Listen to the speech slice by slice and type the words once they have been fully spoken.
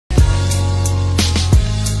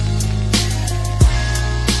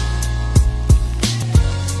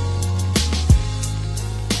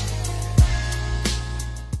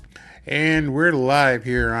And we're live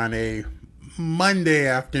here on a Monday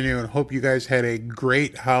afternoon. Hope you guys had a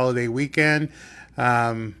great holiday weekend.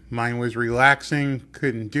 Mine was relaxing.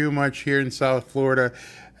 Couldn't do much here in South Florida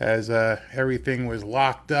as everything was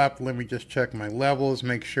locked up. Let me just check my levels,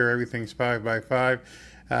 make sure everything's 5 by 5.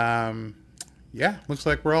 Yeah, looks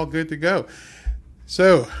like we're all good to go.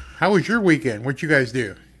 So, how was your weekend? What'd you guys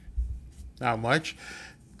do? Not much.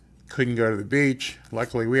 Couldn't go to the beach.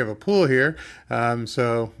 Luckily, we have a pool here.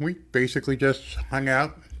 So we basically just hung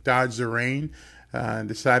out, dodged the rain,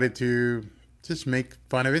 decided to just make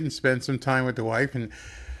fun of it and spend some time with the wife and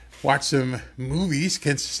watch some movies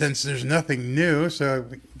since there's nothing new. So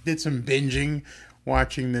we did some binging,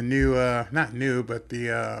 watching the new, not new, but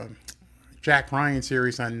the Jack Ryan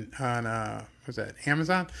series on was that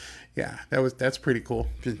Amazon? Yeah, that's pretty cool.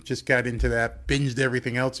 Just got into that, binged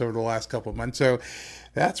everything else over the last couple of months. So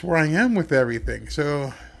that's where I am with everything.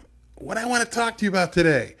 So what I want to talk to you about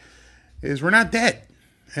today is we're not dead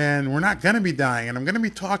and we're not going to be dying. And I'm going to be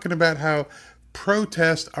talking about how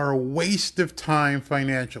protests are a waste of time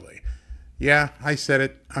financially. Yeah, I said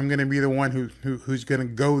it. I'm going to be the one who's going to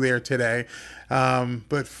go there today.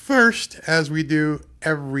 But first, as we do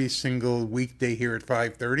every single weekday here at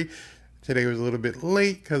 5:30, today was a little bit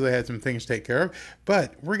late because I had some things to take care of,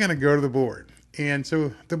 but we're going to go to the board. And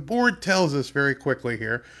so the board tells us very quickly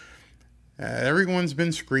here, everyone's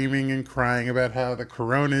been screaming and crying about how the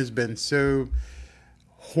corona has been so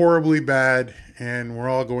horribly bad and we're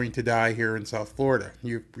all going to die here in South Florida.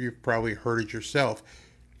 You've probably heard it yourself.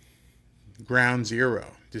 Ground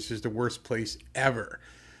zero. This is the worst place ever.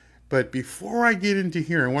 But before I get into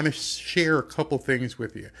here, I want to share a couple things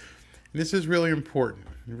with you. And this is really important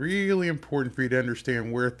for you to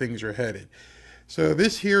understand where things are headed. So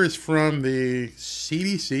this here is from the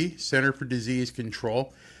CDC, Center for Disease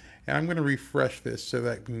Control. And I'm going to refresh this so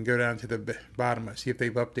that we can go down to the bottom and see if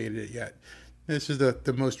they've updated it yet. This is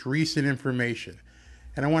the most recent information.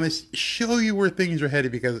 And I want to show you where things are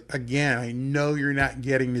headed because, again, I know you're not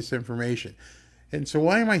getting this information. And so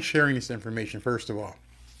why am I sharing this information, first of all?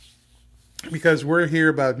 Because we're here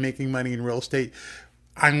about making money in real estate.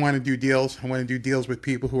 I want to do deals. I want to do deals with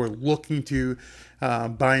people who are looking to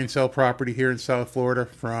buy and sell property here in South Florida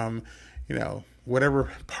from,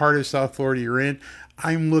 whatever part of South Florida you're in.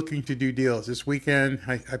 I'm looking to do deals. This weekend,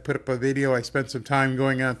 I put up a video. I spent some time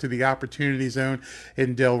going out to the Opportunity Zone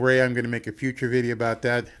in Delray. I'm going to make a future video about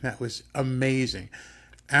that. That was amazing.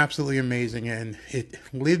 Absolutely amazing. And it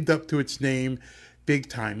lived up to its name big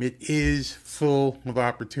time. It is full of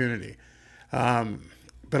opportunity.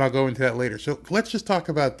 But I'll go into that later. So let's just talk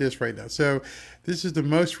about this right now. So this is the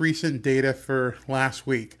most recent data for last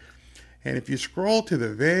week. And if you scroll to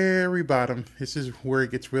the very bottom, this is where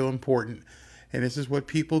it gets real important. And this is what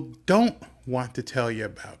people don't want to tell you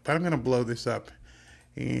about. But I'm going to blow this up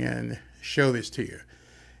and show this to you.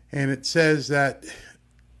 And it says that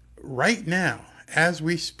right now, as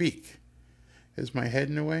we speak, is my head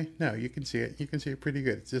in the way? No, you can see it. You can see it pretty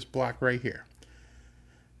good. It's this block right here.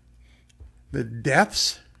 The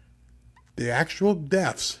deaths, the actual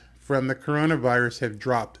deaths from the coronavirus have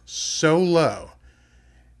dropped so low.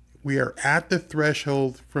 We are at the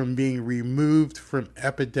threshold from being removed from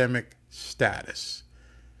epidemic status.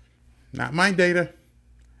 Not my data.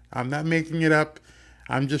 I'm not making it up.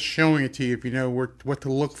 I'm just showing it to you. If you know what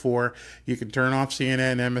to look for, you can turn off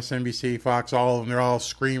CNN, MSNBC, Fox, all of them. They're all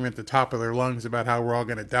screaming at the top of their lungs about how we're all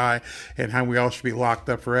going to die and how we all should be locked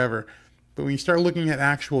up forever. But when you start looking at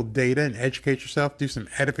actual data and educate yourself, do some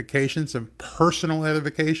edification, some personal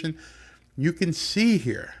edification, you can see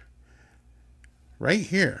here, right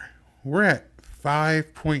here, we're at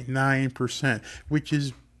 5.9%, which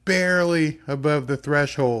is barely above the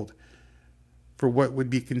threshold for what would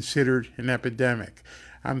be considered an epidemic.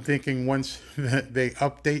 I'm thinking once they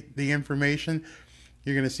update the information,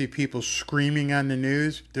 you're going to see people screaming on the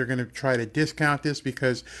news. They're going to try to discount this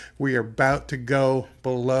because we are about to go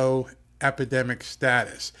below epidemic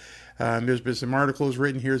status. There's been some articles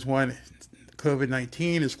written. Here's one.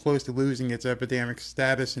 COVID-19 is close to losing its epidemic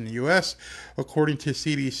status in the U.S., according to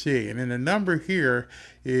CDC. And then the number here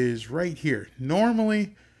is right here.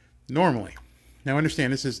 Normally, now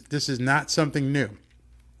understand this is not something new.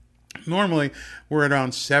 Normally, we're at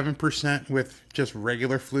around 7% with just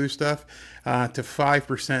regular flu stuff to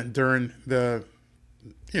 5% during the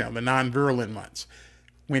non-virulent months,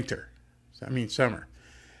 summer.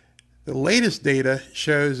 The latest data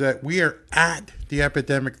shows that we are at the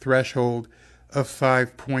epidemic threshold of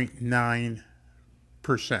 5.9%.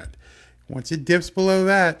 Once it dips below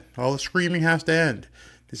that, all the screaming has to end.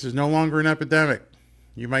 This is no longer an epidemic.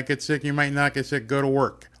 You might get sick, you might not get sick, go to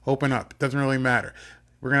work, open up. It doesn't really matter.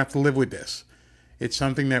 We're going to have to live with this. It's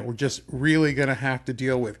something that we're just really going to have to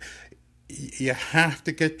deal with. You have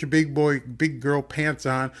to get your big girl pants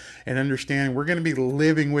on and understand we're going to be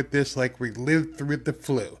living with this like we lived with the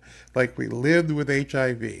flu, like we lived with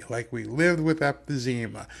HIV, like we lived with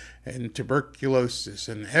emphysema and tuberculosis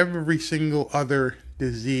and every single other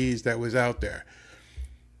disease that was out there.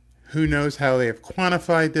 Who knows how they have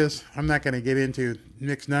quantified this? I'm not going to get into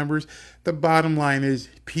mixed numbers. The bottom line is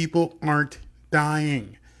people aren't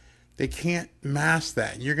dying. They can't mask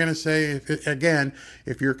that. You're going to say,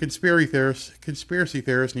 if you're a conspiracy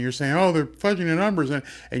theorist, and you're saying, oh, they're fudging the numbers, and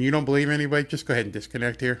you don't believe anybody, just go ahead and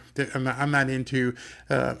disconnect here. I'm not into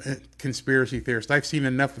conspiracy theorists. I've seen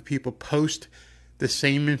enough of people post the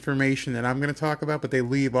same information that I'm going to talk about, but they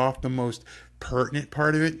leave off the most pertinent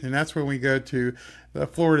part of it, and that's when we go to the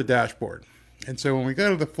Florida dashboard. And so when we go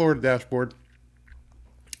to the Florida dashboard,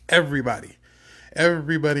 everybody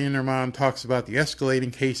and their mom talks about the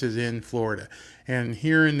escalating cases in Florida. And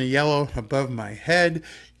here in the yellow above my head,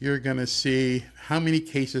 you're going to see how many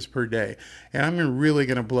cases per day. And I'm really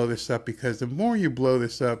going to blow this up, because the more you blow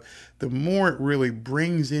this up, the more it really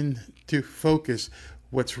brings into focus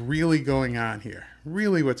what's really going on here.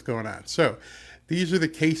 Really what's going on. So these are the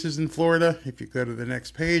cases in Florida. If you go to the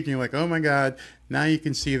next page and you're like, oh my God, now you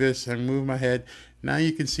can see this. I move my head. Now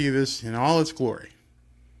you can see this in all its glory.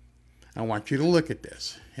 I want you to look at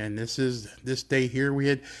this. And this day here we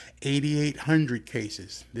had 8,800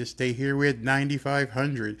 cases. This day here we had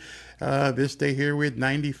 9,500. This day here we had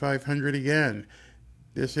 9,500 again.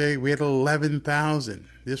 This day we had 11,000.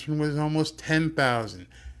 This one was almost 10,000.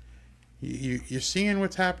 You're seeing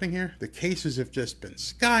what's happening here? The cases have just been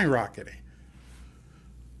skyrocketing.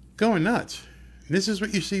 Going nuts. This is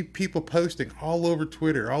what you see people posting all over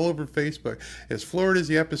Twitter, all over Facebook. As Florida's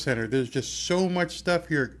the epicenter, there's just so much stuff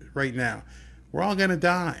here right now. We're all going to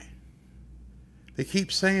die. They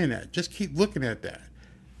keep saying that. Just keep looking at that.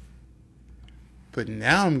 But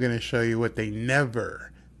now I'm going to show you what they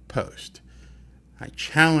never post. I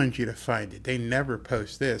challenge you to find it. They never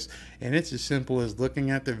post this. And it's as simple as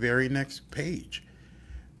looking at the very next page.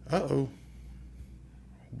 Uh-oh.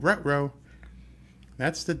 Ruh-roh.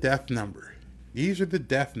 That's the death number. These are the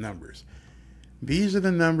death numbers. These are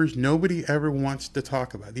the numbers nobody ever wants to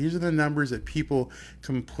talk about. These are the numbers that people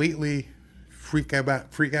completely freak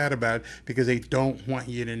out about because they don't want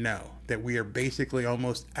you to know that we are basically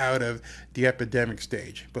almost out of the epidemic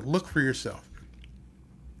stage. But look for yourself.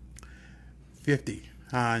 50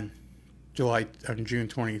 on June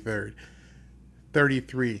 23rd,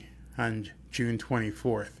 33 on June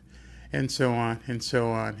 24th, and so on, and so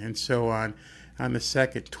on, and so on. On the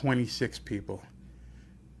 2nd, 26 people,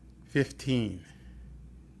 15,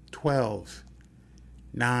 12,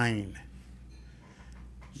 9.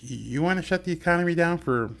 You want to shut the economy down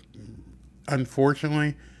for,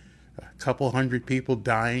 unfortunately, a couple hundred people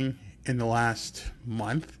dying in the last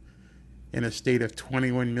month in a state of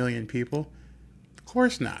 21 million people? Of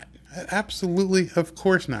course not. Absolutely, of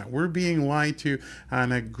course not. We're being lied to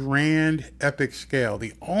on a grand, epic scale.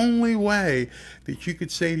 The only way that you could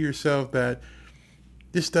say to yourself that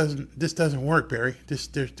this doesn't work, Barry.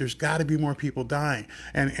 There's got to be more people dying,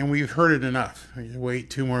 and we've heard it enough. Wait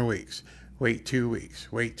 2 more weeks. Wait 2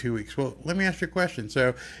 weeks. Wait 2 weeks. Well, let me ask you a question.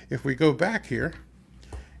 So if we go back here,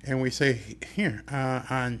 and we say here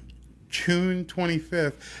on June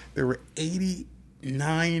 25th, there were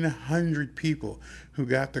 8,900 people who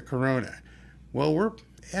got the corona. Well, we're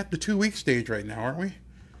at the 2-week stage right now, aren't we?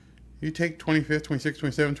 You take 25th, 26th,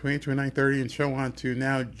 27th, 28th, 29th, 30th, and so on to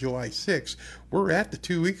now July 6th. We're at the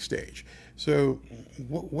 2-week stage. So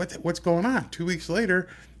what's going on? 2 weeks later,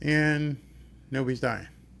 and nobody's dying.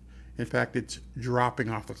 In fact, it's dropping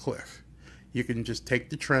off a cliff. You can just take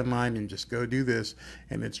the trend line and just go do this,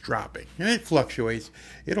 and it's dropping. And it fluctuates.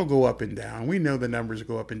 It'll go up and down. We know the numbers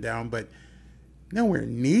go up and down, but nowhere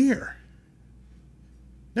near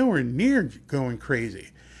going crazy.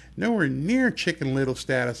 Nowhere near Chicken Little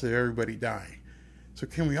status of everybody dying. So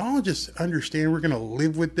can we all just understand we're going to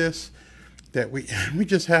live with this? That we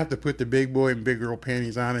just have to put the big boy and big girl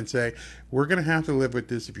panties on and say, we're going to have to live with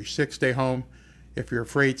this. If you're sick, stay home. If you're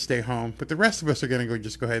afraid, stay home. But the rest of us are going to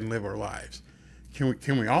just go ahead and live our lives.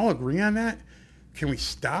 Can we all agree on that? Can we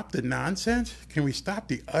stop the nonsense? Can we stop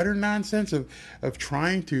the utter nonsense of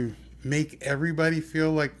trying to make everybody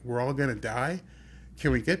feel like we're all going to die?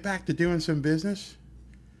 Can we get back to doing some business?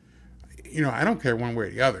 You know, I don't care one way or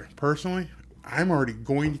the other. Personally, I'm already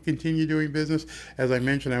going to continue doing business. As I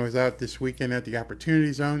mentioned, I was out this weekend at the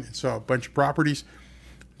Opportunity Zone and saw a bunch of properties.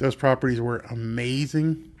 Those properties were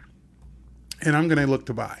amazing. And I'm going to look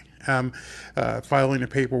to buy. filing the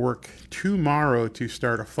paperwork tomorrow to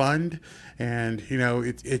start a fund, and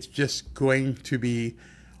it's just going to be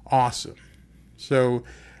awesome. So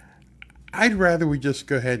I'd rather we just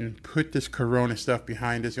go ahead and put this corona stuff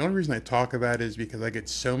behind us. The only reason I talk about it is because I get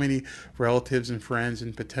so many relatives and friends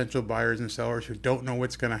and potential buyers and sellers who don't know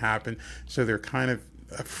what's going to happen, so they're kind of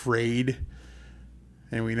afraid.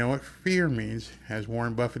 And we know what fear means. As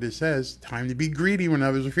Warren Buffett says, time to be greedy when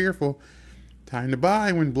others are fearful. Time to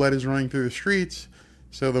buy when blood is running through the streets.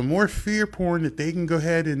 So the more fear porn that they can go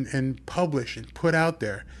ahead and publish and put out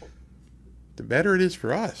there, the better it is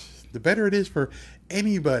for us. The better it is for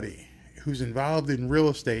anybody who's involved in real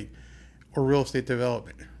estate or real estate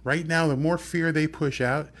development. Right now, the more fear they push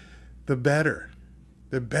out, the better.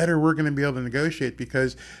 The better we're going to be able to negotiate,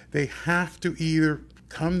 because they have to either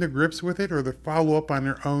come to grips with it or they follow up on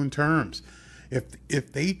their own terms.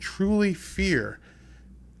 If they truly fear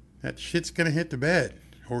that shit's going to hit the bed,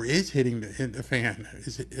 or is hitting the fan,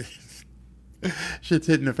 shit's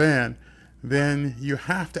hitting the fan, then you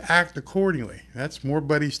have to act accordingly. That's more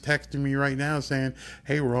buddies texting me right now saying,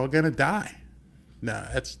 hey, we're all going to die. No,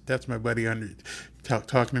 that's my buddy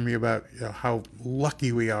talking to me about how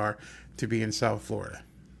lucky we are to be in South Florida.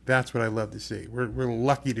 That's what I love to see. We're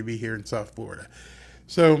lucky to be here in South Florida.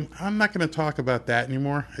 So I'm not going to talk about that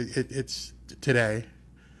anymore. It's today.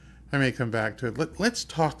 I may come back to it. Let's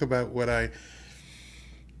talk about what I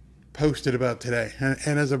posted about today.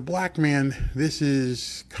 And as a black man, this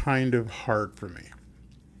is kind of hard for me.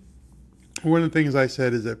 One of the things I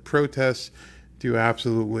said is that protests do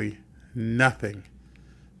absolutely nothing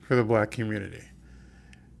for the black community.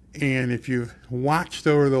 And if you've watched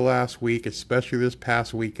over the last week, especially this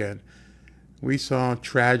past weekend, we saw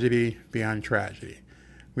tragedy beyond tragedy.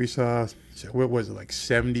 We saw, what was it, like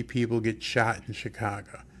 70 people get shot in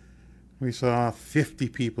Chicago. We saw 50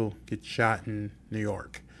 people get shot in New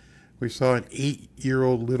York. We saw an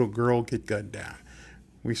 8-year-old little girl get gunned down.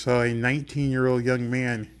 We saw a 19-year-old young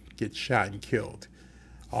man get shot and killed.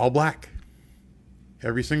 All black.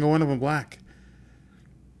 Every single one of them black.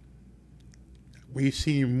 We've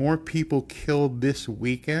seen more people killed this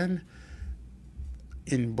weekend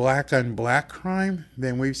in black on black crime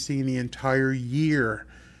than we've seen the entire year.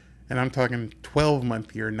 And I'm talking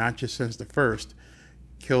 12-month year, not just since the first,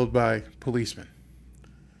 killed by policemen.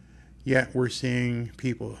 Yet we're seeing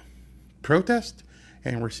people protest,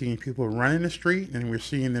 and we're seeing people run in the street, and we're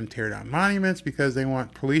seeing them tear down monuments because they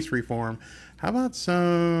want police reform. How about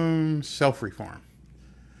some self-reform?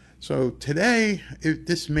 So today,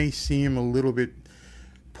 this may seem a little bit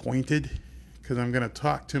pointed, because I'm going to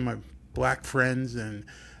talk to my black friends and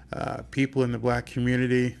people in the black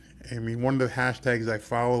community. I mean, one of the hashtags I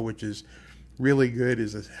follow, which is really good,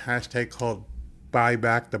 is a hashtag called Buy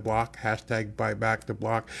Back the Block, hashtag Buy Back the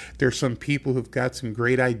Block. There's some people who've got some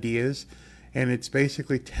great ideas, and it's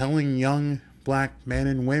basically telling young black men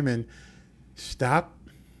and women, stop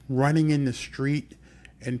running in the street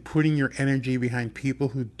and putting your energy behind people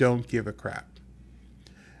who don't give a crap.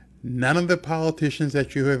 None of the politicians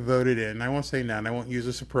that you have voted in, I won't say none, I won't use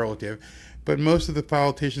a superlative, but most of the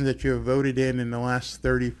politicians that you have voted in the last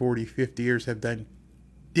 30, 40, 50 years have done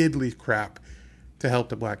diddly crap to help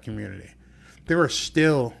the black community. There are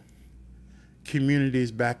still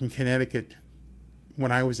communities back in Connecticut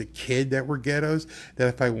when I was a kid that were ghettos that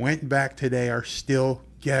if I went back today are still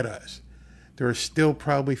ghettos. There are still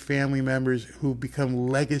probably family members who become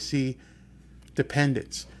legacy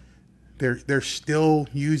dependents. They're still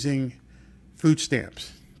using food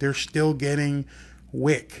stamps. They're still getting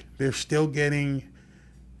WIC. They're still getting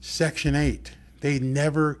Section 8. They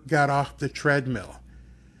never got off the treadmill.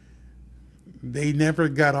 They never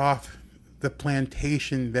got off the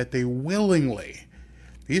plantation that they willingly.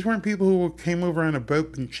 These weren't people who came over on a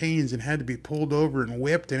boat in chains and had to be pulled over and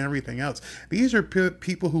whipped and everything else. These are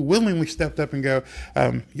people who willingly stepped up and go,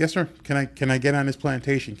 yes, sir, can I get on this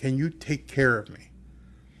plantation? Can you take care of me?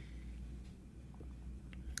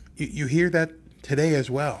 You hear that today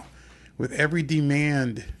as well. With every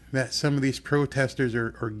demand that some of these protesters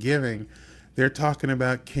are giving, they're talking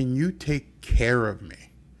about, can you take care of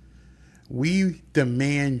me? We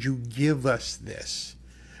demand you give us this.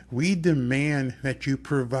 We demand that you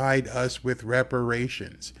provide us with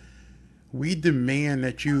reparations. We demand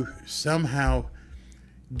that you somehow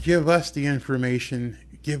give us the information,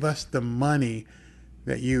 give us the money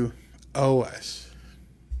that you owe us.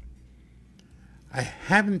 I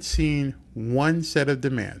haven't seen one set of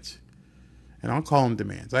demands, and I'll call them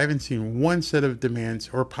demands. I haven't seen one set of demands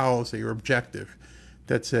or policy or objective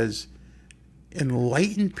that says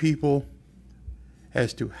enlighten people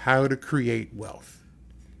as to how to create wealth.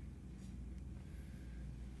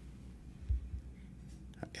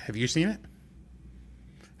 Have you seen it?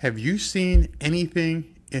 Have you seen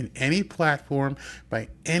anything in any platform by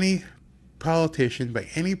any politician, by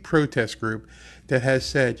any protest group that has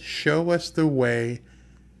said, show us the way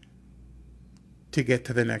to get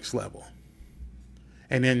to the next level?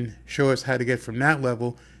 And then show us how to get from that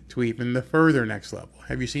level to even the further next level.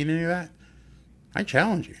 Have you seen any of that? I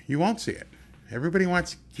challenge you. You won't see it. Everybody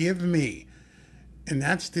wants, give me. And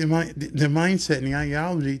that's the mindset and the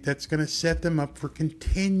ideology that's going to set them up for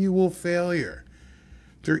continual failure.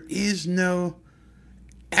 There is no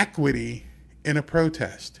equity in a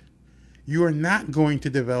protest. You are not going to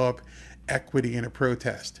develop equity in a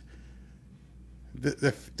protest.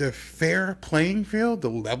 The fair playing field, the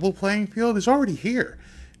level playing field is already here.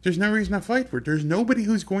 There's no reason to fight for it. There's nobody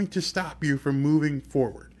who's going to stop you from moving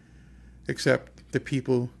forward, except the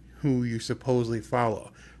people who you supposedly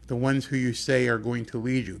follow, the ones who you say are going to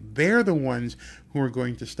lead you. They're the ones who are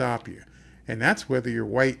going to stop you. And that's whether you're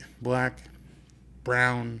white, black,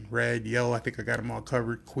 brown, red, yellow, I think I got them all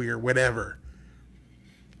covered, queer, whatever.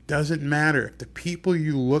 Doesn't matter. If the people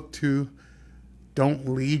you look to don't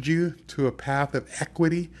lead you to a path of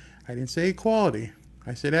equity, I didn't say equality,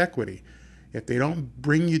 I said equity. If they don't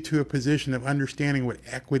bring you to a position of understanding what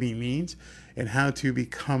equity means and how to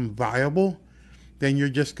become viable, then you're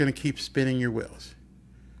just going to keep spinning your wheels.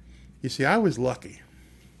 You see, I was lucky.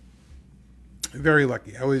 Very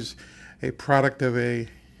lucky. I was a product of a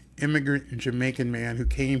immigrant Jamaican man who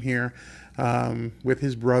came here with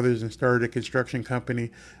his brothers and started a construction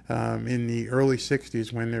company in the early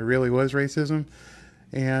 60s when there really was racism.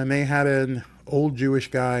 And they had an old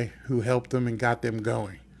Jewish guy who helped them and got them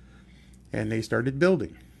going. And they started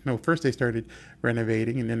building. No, first they started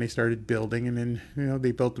renovating, and then they started building, and then, you know,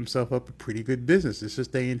 they built themselves up a pretty good business. It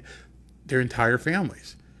sustained their entire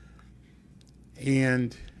families.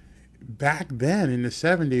 And back then in the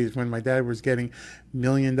 70s, when my dad was getting $1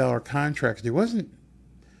 million contracts, there wasn't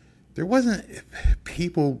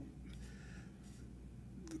people.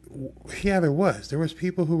 Yeah, there was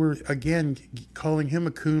people who were, again, calling him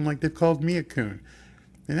a coon like they've called me a coon.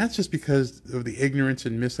 And that's just because of the ignorance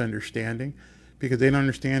and misunderstanding, because they don't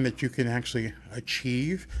understand that you can actually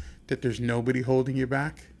achieve, that there's nobody holding you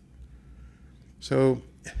back. So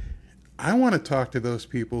I want to talk to those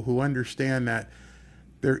people who understand that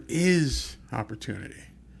there is opportunity.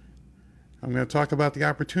 I'm going to talk about the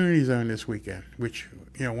Opportunity Zone this weekend, which,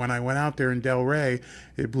 you know, when I went out there in Delray,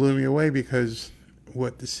 it blew me away, because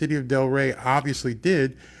what the city of Delray obviously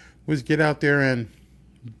did was get out there and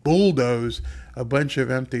bulldoze a bunch of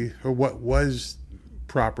empty, or what was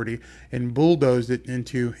property, and bulldozed it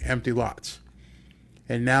into empty lots.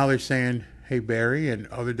 And now they're saying, hey, Barry and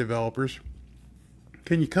other developers,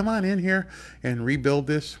 can you come on in here and rebuild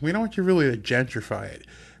this? We don't want you really to gentrify it.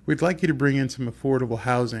 We'd like you to bring in some affordable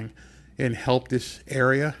housing and help this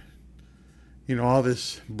area. You know, all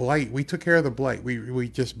this blight. We took care of the blight. We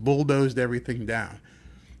just bulldozed everything down.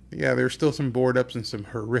 Yeah, there's still some board ups and some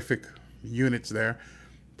horrific units there,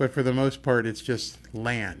 but for the most part, it's just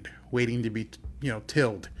land waiting to be, you know,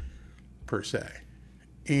 tilled, per se.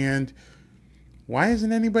 And why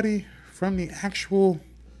isn't anybody from the actual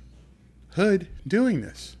hood doing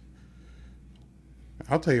this?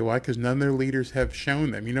 I'll tell you why, because none of their leaders have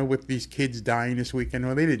shown them. You know, with these kids dying this weekend,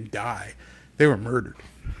 well, they didn't die. They were murdered.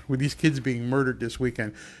 With these kids being murdered this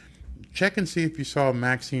weekend, check and see if you saw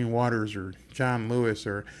Maxine Waters or John Lewis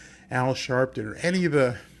or Al Sharpton or any of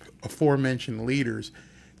the aforementioned leaders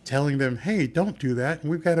telling them, hey, don't do that,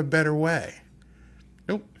 we've got a better way.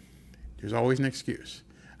 Nope. There's always an excuse.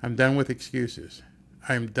 I'm done with excuses.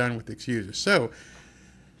 I'm done with excuses. So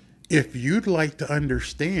if you'd like to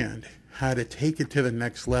understand how to take it to the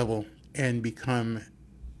next level and become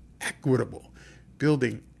equitable,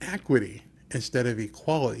 building equity instead of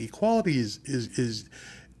equality. Equality is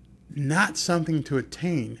not something to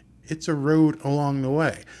attain. It's a road along the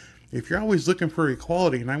way. If you're always looking for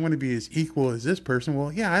equality and I want to be as equal as this person,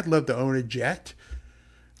 well, yeah, I'd love to own a jet.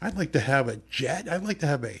 I'd like to have a jet. I'd like to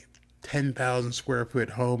have a 10,000 square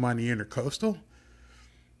foot home on the intercoastal.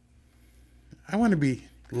 I want to be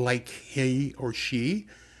like he or she.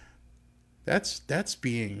 That's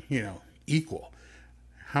being, you know, equal.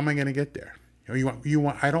 How am I going to get there? You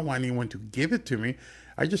want. I don't want anyone to give it to me.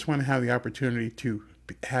 I just want to have the opportunity to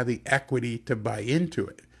have the equity to buy into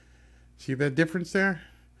it. See that difference there?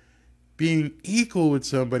 Being equal with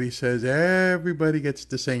somebody says everybody gets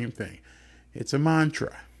the same thing. It's a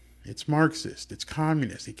mantra. It's Marxist. It's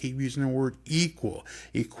communist. They keep using the word equal,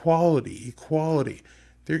 equality, equality.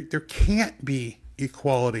 There can't be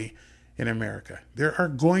equality in America. There are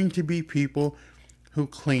going to be people who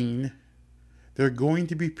clean. There are going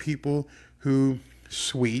to be people who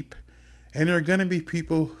sweep. And there are going to be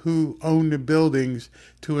people who own the buildings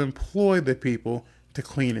to employ the people to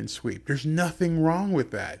clean and sweep. There's nothing wrong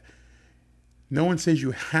with that. No one says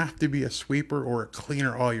you have to be a sweeper or a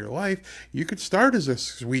cleaner all your life. You could start as a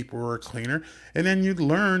sweeper or a cleaner, and then you'd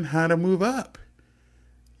learn how to move up.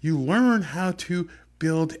 You learn how to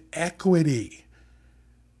build equity.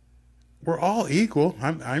 We're all equal.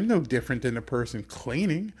 I'm no different than the person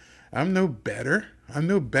cleaning. I'm no better. I'm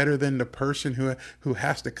no better than the person who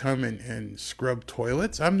has to come and scrub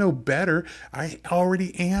toilets. I'm no better. I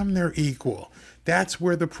already am their equal. That's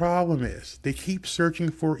where the problem is. They keep searching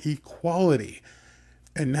for equality.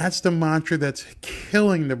 And that's the mantra that's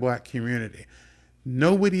killing the black community.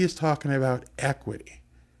 Nobody is talking about equity.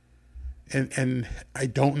 And I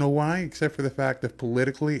don't know why, except for the fact that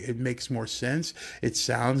politically it makes more sense. It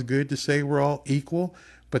sounds good to say we're all equal,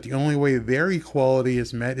 but the only way their equality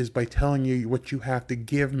is met is by telling you what you have to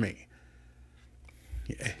give me.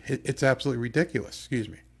 It's absolutely ridiculous. Excuse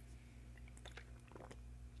me.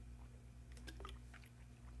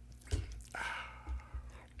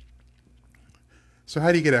 So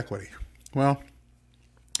how do you get equity? Well,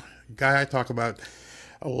 a guy I talk about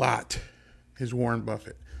a lot is Warren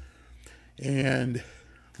Buffett. And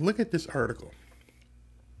look at this article.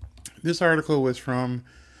 This article was from,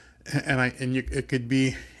 it could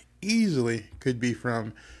be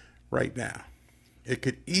from right now. It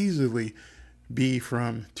could easily be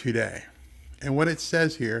from today. And what it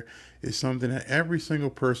says here is something that every single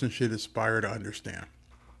person should aspire to understand.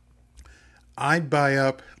 I'd buy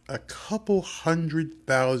up a couple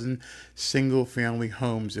 100,000 single-family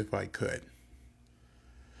homes if I could.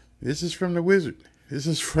 This is from the wizard. This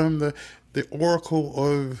is from the Oracle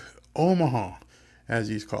of Omaha, as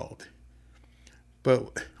he's called.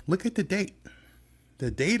 But look at the date. The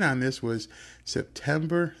date on this was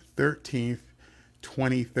September 13th,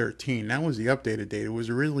 2013. That was the updated date. It was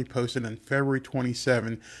originally posted on February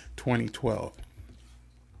 27, 2012.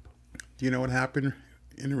 Do you know what happened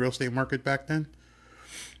in the real estate market back then?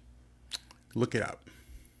 Look it up.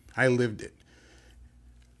 I lived it.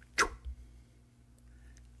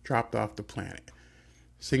 Dropped off the planet.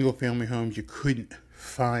 Single family homes, you couldn't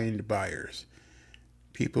find buyers.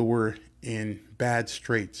 People were in bad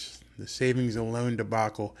straits. The savings and loan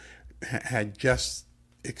debacle had just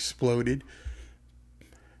exploded.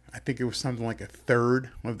 I think it was something like a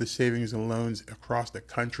third of the savings and loans across the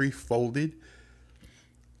country folded.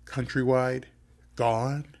 Countrywide,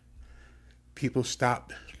 gone. People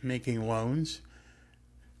stopped making loans.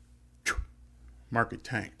 Market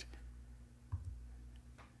tanked.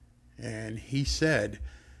 And he said,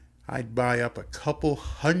 I'd buy up a couple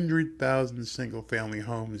 100,000 single-family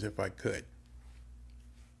homes if I could.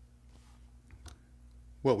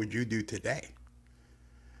 What would you do today?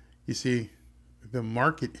 You see, the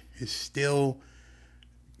market is still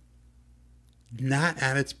not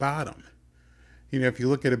at its bottom. You know, if you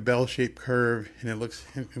look at a bell-shaped curve and it looks,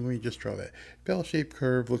 and let me just draw that. Bell-shaped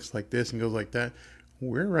curve looks like this and goes like that.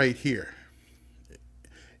 We're right here.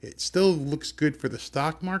 It still looks good for the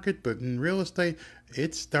stock market, but in real estate,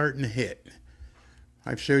 it's starting to hit.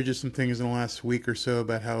 I've showed you some things in the last week or so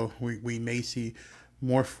about how we may see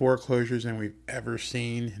more foreclosures than we've ever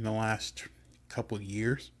seen in the last couple of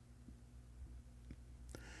years.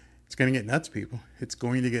 It's going to get nuts, people. It's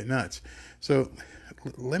going to get nuts. So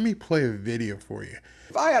let me play a video for you.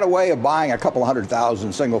 If I had a way of buying a couple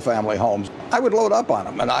 100,000 single-family homes, I would load up on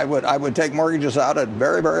them, and I would take mortgages out at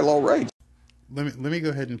very, very low rates. Let me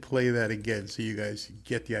go ahead and play that again so you guys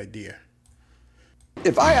get the idea.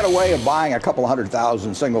 If I had a way of buying a couple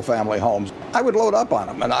 100,000 single-family homes, I would load up on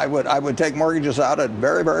them, and I would take mortgages out at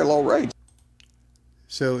very, very low rates.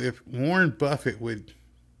 So if Warren Buffett would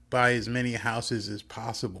buy as many houses as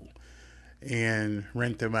possible and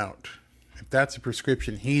rent them out, if that's a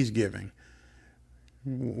prescription he's giving,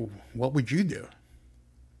 what would you do?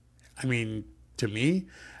 I mean, to me,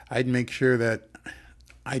 I'd make sure that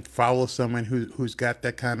I'd follow someone who's got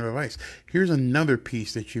that kind of advice. Here's another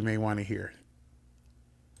piece that you may want to hear.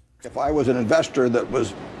 If I was an investor that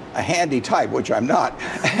was a handy type, which I'm not,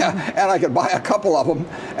 and I could buy a couple of them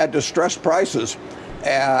at distressed prices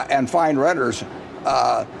and find renters,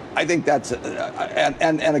 I think that's,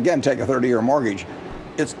 and again, take a 30-year mortgage.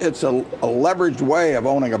 It's a leveraged way of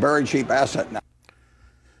owning a very cheap asset now.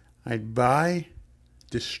 I'd buy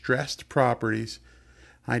distressed properties,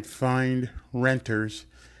 I'd find renters,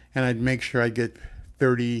 and I'd make sure I get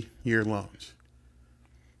 30-year loans.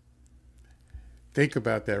 Think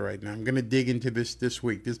about that right now. I'm going to dig into this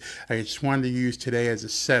week. I just wanted to use today as a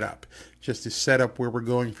setup, just to set up where we're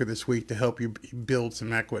going for this week to help you build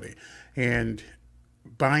some equity. And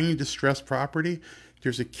buying distressed property,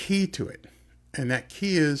 there's a key to it. And that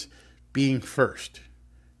key is being first,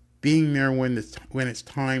 being there when it's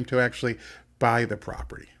time to actually buy the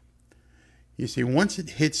property. You see, once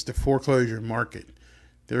it hits the foreclosure market,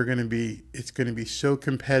 it's going to be so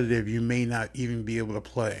competitive you may not even be able to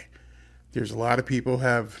play. There's a lot of people who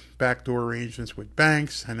have backdoor arrangements with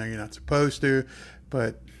banks. I know you're not supposed to,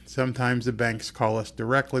 but sometimes the banks call us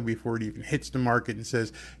directly before it even hits the market and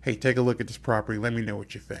says, hey, take a look at this property. Let me know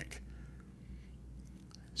what you think.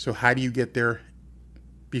 So how do you get there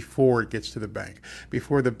before it gets to the bank,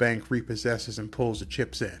 before the bank repossesses and pulls the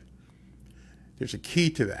chips in? There's a key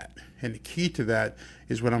to that. And the key to that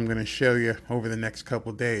is what I'm going to show you over the next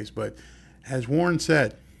couple of days. But as Warren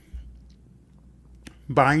said,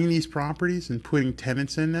 buying these properties and putting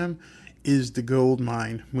tenants in them is the gold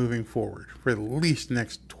mine moving forward for at least the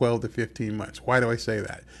next 12 to 15 months. Why do I say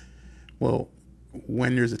that? Well,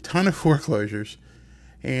 when there's a ton of foreclosures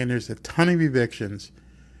and there's a ton of evictions,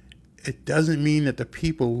 it doesn't mean that the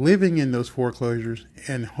people living in those foreclosures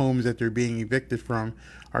and homes that they're being evicted from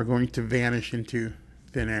are going to vanish into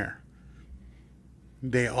thin air.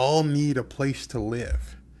 They all need a place to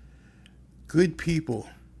live. Good people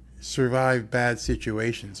survive bad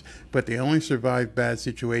situations, but they only survive bad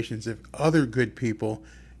situations if other good people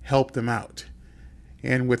help them out.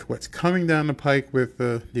 And with what's coming down the pike with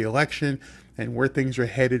the election and where things are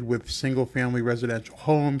headed with single-family residential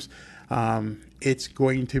homes, it's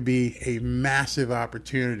going to be a massive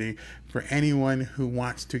opportunity for anyone who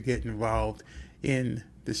wants to get involved in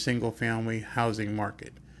the single-family housing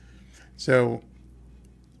market. So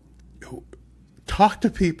talk to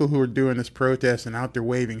people who are doing this protest and out there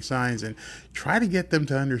waving signs and try to get them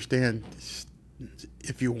to understand,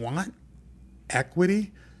 if you want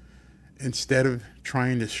equity instead of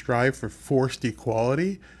trying to strive for forced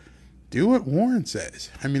equality, do what Warren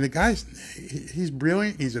says. I mean, the guy's, he's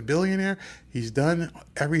brilliant. He's a billionaire. He's done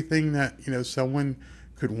everything that, someone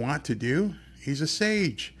could want to do. He's a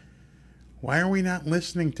sage. Why are we not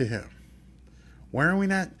listening to him? Why are we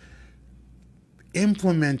not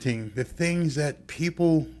implementing the things that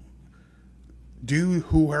people do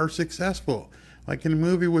who are successful? Like in the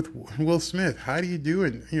movie with Will Smith, how do you do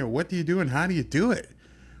it? What do you do and how do you do it?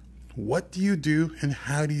 What do you do and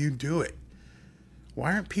how do you do it?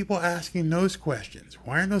 Why aren't people asking those questions?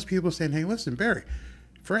 Why aren't those people saying, hey, listen, Barry,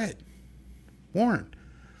 Fred, Warren,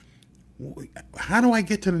 how do I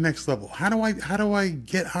get to the next level? How do I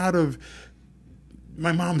get out of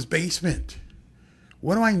my mom's basement?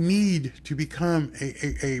 What do I need to become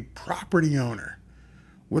a property owner?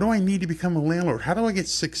 What do I need to become a landlord? How do I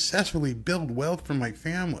successfully build wealth for my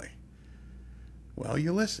family? Well,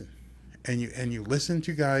 you listen. And you listen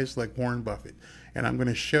to guys like Warren Buffett. And I'm going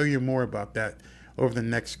to show you more about that over the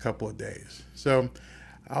next couple of days. So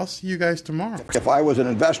I'll see you guys tomorrow. If I was an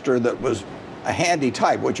investor that was a handy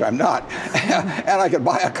type, which I'm not, and I could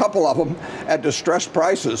buy a couple of them at distressed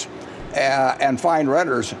prices and find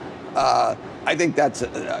renters, I think that's,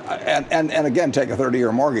 and again, take a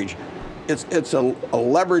 30-year mortgage. It's a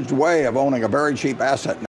leveraged way of owning a very cheap asset.